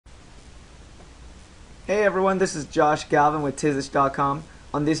Hey everyone, this is Josh Galvin with Tizish.com.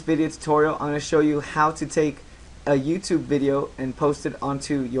 On this video tutorial, I'm going to show you how to take a YouTube video and post it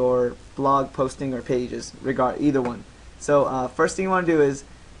onto your blog posting or pages, either one. So first thing you want to do is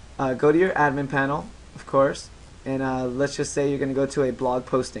go to your admin panel, of course, and let's just say you're going to go to a blog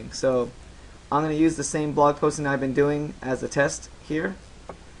posting. So I'm going to use the same blog posting I've been doing as a test here.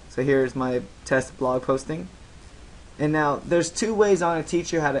 So here's my test blog posting. And now there's two ways I want to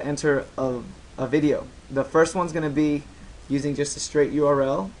teach you how to enter a video. The first one's going to be using just a straight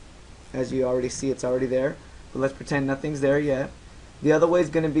URL. As you already see, it's already there, but let's pretend nothing's there yet. The other way is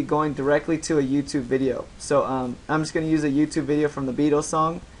going to be going directly to a YouTube video. So I'm just going to use a YouTube video from the Beatles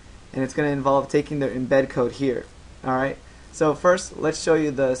song, and it's going to involve taking their embed code here. Alright, so first let's show you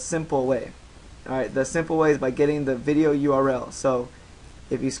the simple way. Alright, the simple way is by getting the video URL. So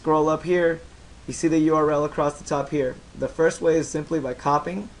if you scroll up here, you see the URL across the top here. The first way is simply by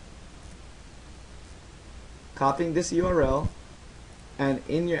copying this URL, and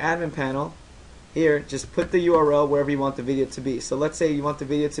in your admin panel here, just put the URL wherever you want the video to be. So let's say you want the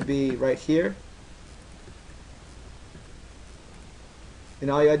video to be right here,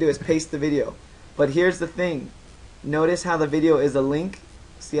 and all you gotta do is paste the video. But here's the thing, notice how the video is a link.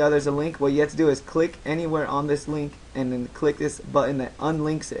 See how there's a link? What you have to do is click anywhere on this link and then click this button that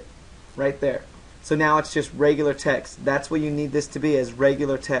unlinks it right there. So now it's just regular text. That's what you need this to be, as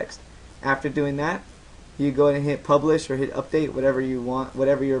regular text. After doing that, you go ahead and hit publish or hit update, whatever you want,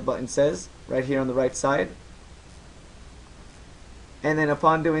 whatever your button says, right here on the right side. And then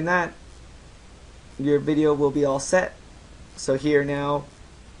upon doing that, your video will be all set. So here now,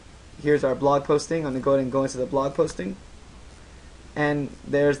 here's our blog posting. I'm going to go ahead and go into the blog posting. And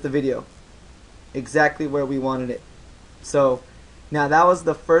there's the video, exactly where we wanted it. So now that was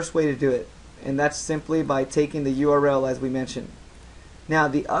the first way to do it, and that's simply by taking the URL as we mentioned. Now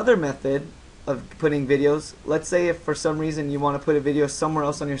the other method of putting videos, let's say if for some reason you want to put a video somewhere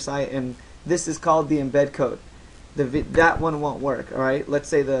else on your site, and this is called the embed code. That one won't work. Alright, let's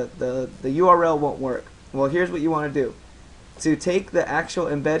say the URL won't work. Well, here's what you want to do. To take the actual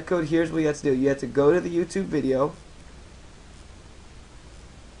embed code, here's what you have to do. You have to go to the YouTube video.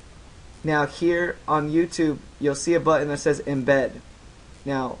 Now here on YouTube, you'll see a button that says embed.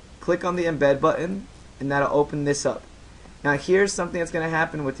 Now click on the embed button, and that'll open this up. Now here's something that's going to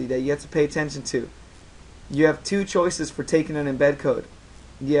happen with you that you have to pay attention to. You have two choices for taking an embed code.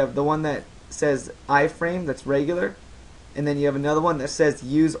 You have the one that says iframe, that's regular, and then you have another one that says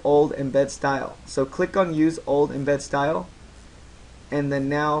use old embed style. So click on use old embed style, and then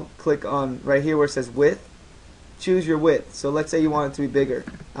now click on right here where it says width. Choose your width. So let's say you want it to be bigger.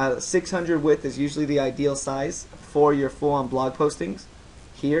 600 width is usually the ideal size for your full-on blog postings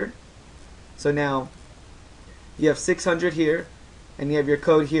here. So now you have 600 here, and you have your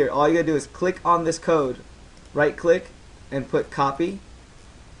code here. All you gotta do is click on this code, right click, and put copy.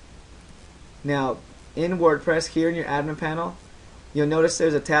 Now in WordPress here in your admin panel, you'll notice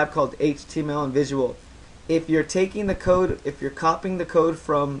there's a tab called HTML and visual. If you're taking the code, if you're copying the code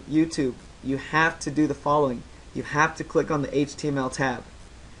from YouTube, you have to do the following. You have to click on the HTML tab,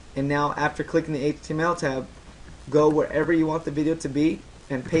 and now after clicking the HTML tab, go wherever you want the video to be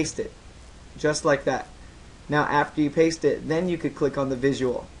and paste it, just like that. Now after you paste it, then you could click on the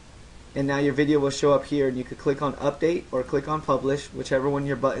visual, and now your video will show up here, and you could click on update or click on publish, whichever one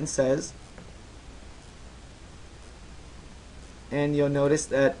your button says, and you'll notice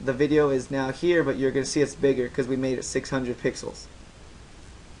that the video is now here, but you're going to see it's bigger because we made it 600 pixels.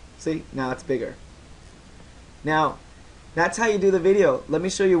 See, now it's bigger. Now that's how you do the video. Let me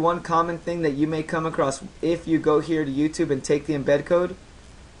show you one common thing that you may come across if you go here to YouTube and take the embed code.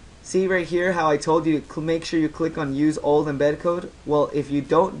 See right here how I told you to make sure you click on use old embed code? Well, if you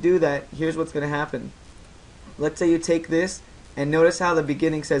don't do that, here's what's going to happen. Let's say you take this, and notice how the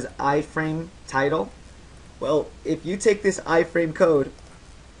beginning says iframe title. Well, if you take this iframe code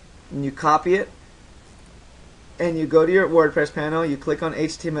and you copy it, and you go to your WordPress panel, you click on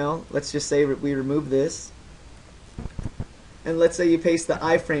HTML, let's just say we remove this, and let's say you paste the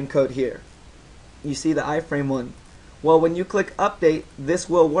iframe code here. You see the iframe one. Well, when you click update, this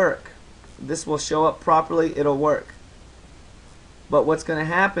will work. This will show up properly, it'll work. But what's going to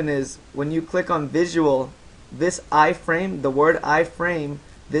happen is when you click on visual, this iframe, the word iframe,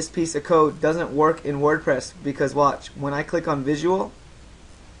 this piece of code doesn't work in WordPress, because watch, when I click on visual,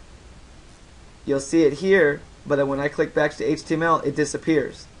 you'll see it here, but then when I click back to HTML, it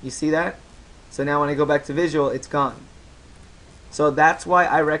disappears. You see that? So now when I go back to visual, it's gone. So that's why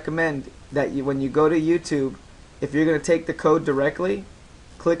I recommend that when you go to YouTube, if you're going to take the code directly,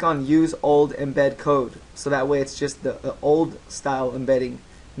 click on use old embed code. So that way it's just the old style embedding.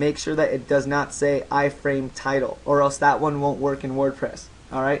 make sure that it does not say iframe title, or else that one won't work in WordPress.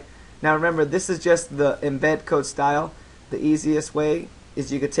 Alright? Now remember, this is just the embed code style. The easiest way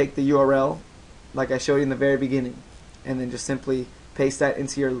is you could take the URL, like I showed you in the very beginning, and then just simply paste that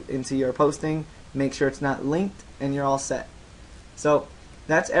into your posting, make sure it's not linked, and you're all set. So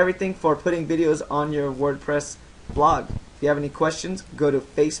that's everything for putting videos on your WordPress blog. If you have any questions, go to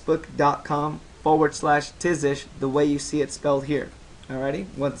facebook.com/Tizish, the way you see it spelled here. Alrighty?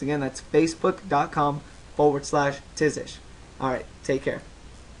 Once again, that's facebook.com/Tizish. Alright, take care.